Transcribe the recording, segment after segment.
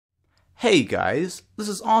Hey guys, this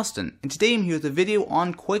is Austin, and today I'm here with a video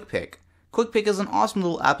on Quickpick. Quickpick is an awesome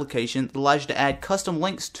little application that allows you to add custom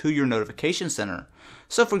links to your notification center.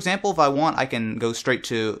 So for example, if I want, I can go straight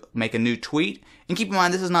to make a new tweet, and keep in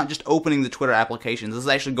mind this is not just opening the Twitter application, this is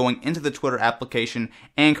actually going into the Twitter application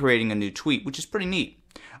and creating a new tweet, which is pretty neat.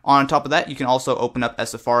 On top of that, you can also open up a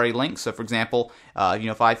Safari link. So for example,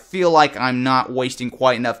 if I feel like I'm not wasting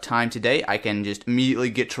quite enough time today, I can just immediately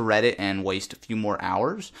get to Reddit and waste a few more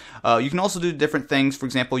hours. You can also do different things. For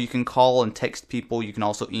example, you can call and text people. You can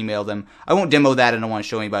also email them. I won't demo that. I don't want to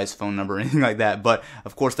show anybody's phone number or anything like that, but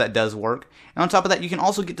of course that does work. And on top of that, you can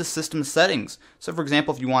also get to system settings. So for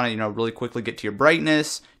example, if you want to really quickly get to your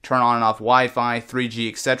brightness, turn on and off Wi-Fi, 3G,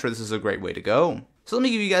 etc., this is a great way to go. So let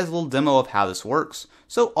me give you guys a little demo of how this works.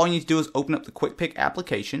 So all you need to do is open up the Quickpick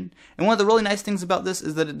application, and one of the really nice things about this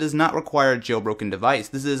is that it does not require a jailbroken device.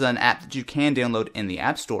 This is an app that you can download in the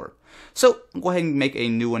App Store. So go ahead and make a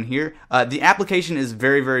new one here. The application is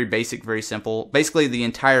very basic, very simple. Basically the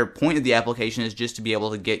entire point of the application is just to be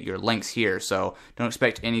able to get your links here, so don't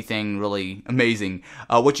expect anything really amazing.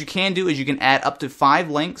 What you can do is you can add up to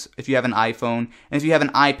 5 links if you have an iPhone, and if you have an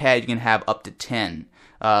iPad you can have up to 10.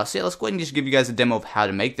 So yeah, let's go ahead and just give you guys a demo of how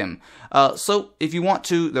to make them. So if you want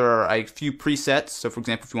to, there are a few presets. So for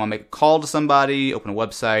example, if you want to make a call to somebody, open a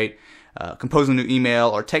website, compose a new email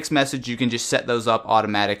or text message, you can just set those up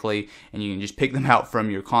automatically and you can just pick them out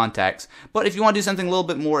from your contacts. But if you want to do something a little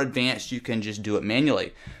bit more advanced, you can just do it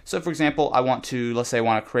manually. So for example, let's say I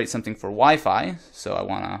want to create something for Wi-Fi. So I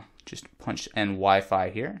want to just punch in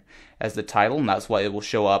Wi-Fi here as the title, and that's why it will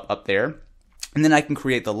show up there. And then I can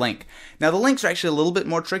create the link. Now the links are actually a little bit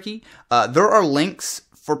more tricky. There are links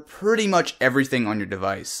for pretty much everything on your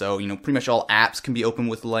device. So, pretty much all apps can be opened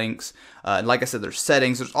with links. Like I said, there's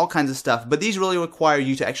settings, there's all kinds of stuff, but these really require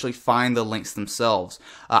you to actually find the links themselves.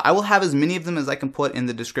 I will have as many of them as I can put in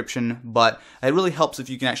the description, but it really helps if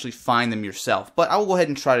you can actually find them yourself. But I will go ahead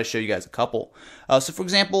and try to show you guys a couple. So for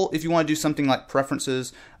example, if you want to do something like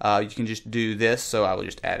preferences, you can just do this. So I will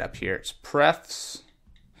just add up here, it's prefs.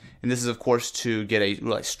 And this is, of course, to get a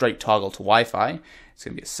really straight toggle to Wi-Fi. It's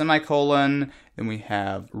going to be a semicolon. Then we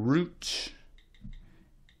have root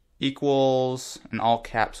equals, and all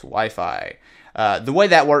caps Wi-Fi. The way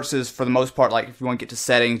that works is, for the most part, like if you want to get to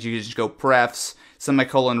settings, you just go prefs,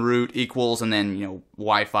 semicolon, root equals, and then,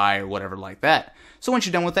 Wi-Fi or whatever like that. So once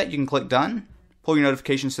you're done with that, you can click done. Pull your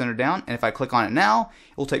notification center down, and if I click on it now,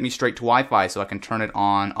 it will take me straight to Wi-Fi so I can turn it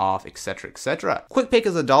on, off, etc, etc. Quickpick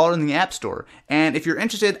is $1 in the App Store, and if you're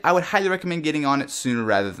interested, I would highly recommend getting on it sooner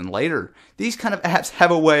rather than later. These kind of apps have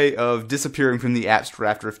a way of disappearing from the App Store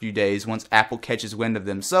after a few days once Apple catches wind of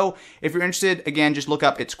them, so if you're interested, again, just look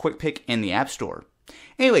up It's Quickpick in the App Store.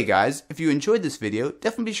 Anyway guys, if you enjoyed this video,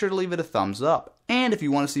 definitely be sure to leave it a thumbs up, and if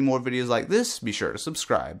you want to see more videos like this, be sure to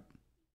subscribe.